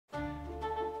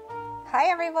Hi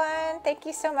everyone, thank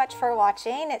you so much for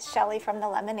watching. It's Shelly from the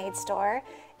Lemonade Store,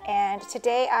 and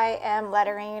today I am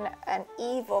lettering an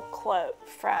evil quote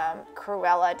from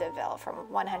Cruella de Vil from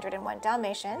 101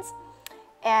 Dalmatians.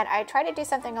 And I tried to do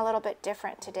something a little bit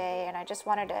different today, and I just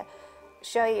wanted to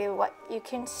show you what you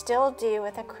can still do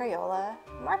with a Crayola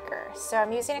marker. So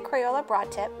I'm using a Crayola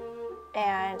broad tip,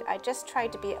 and I just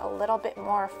tried to be a little bit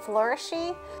more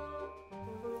flourishy.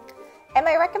 And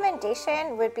my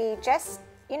recommendation would be just,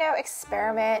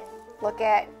 experiment, look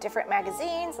at different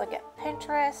magazines, look at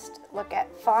Pinterest, look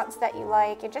at fonts that you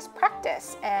like, and just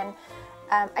practice. And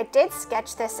I did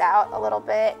sketch this out a little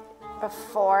bit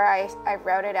before I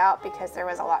wrote it out because there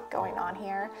was a lot going on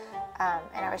here,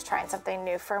 and I was trying something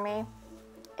new for me.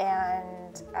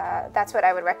 And that's what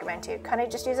I would recommend too. Kind of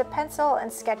just use a pencil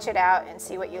and sketch it out and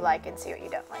see what you like and see what you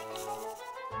don't like.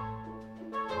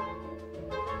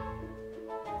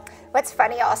 What's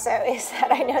funny also is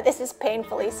that I know this is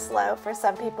painfully slow for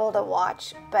some people to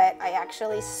watch, but I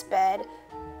actually sped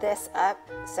this up.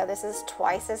 So this is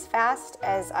twice as fast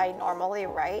as I normally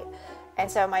write. And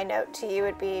so my note to you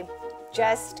would be,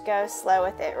 just go slow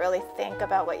with it. Really think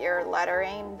about what you're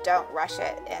lettering. Don't rush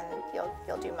it, and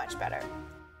you'll do much better.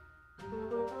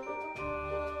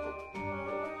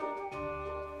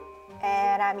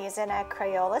 And I'm using a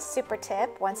Crayola Super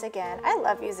Tip once again. I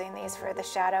love using these for the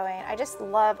shadowing. I just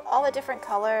love all the different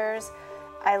colors.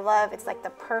 It's like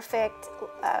the perfect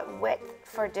width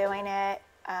for doing it.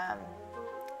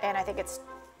 And I think it's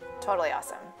totally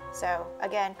awesome. So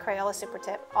again, Crayola Super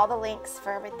Tip. All the links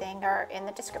for everything are in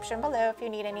the description below if you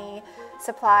need any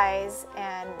supplies,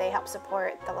 and they help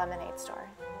support the Lemonade Store.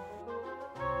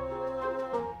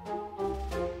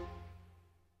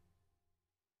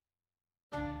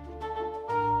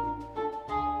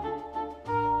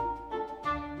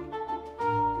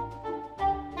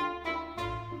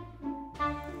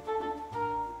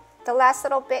 The last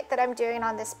little bit that I'm doing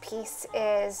on this piece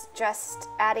is just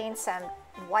adding some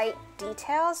white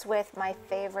details with my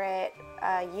favorite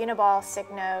Uniball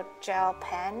Signo gel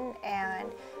pen.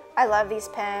 And I love these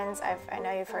pens. I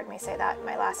know you've heard me say that in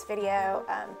my last video.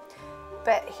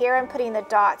 But here I'm putting the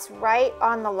dots right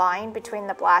on the line between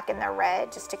the black and the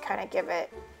red just to kind of give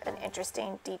it an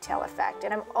interesting detail effect.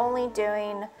 And I'm only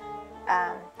doing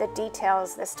the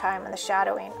details this time and the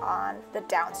shadowing on the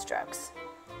downstrokes.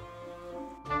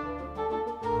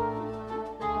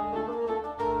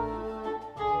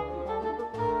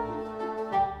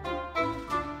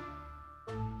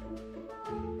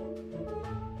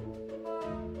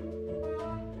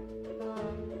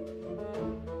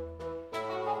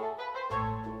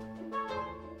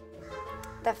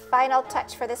 The final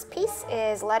touch for this piece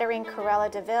is lettering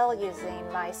Cruella de Vil using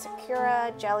my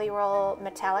Sakura Jelly Roll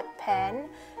metallic pen.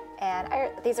 And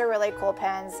these are really cool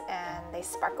pens, and they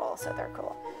sparkle, so they're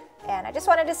cool. And I just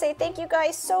wanted to say thank you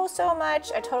guys so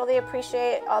much. I totally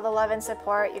appreciate all the love and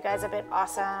support. You guys have been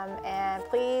awesome. And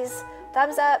please,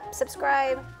 thumbs up,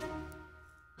 subscribe.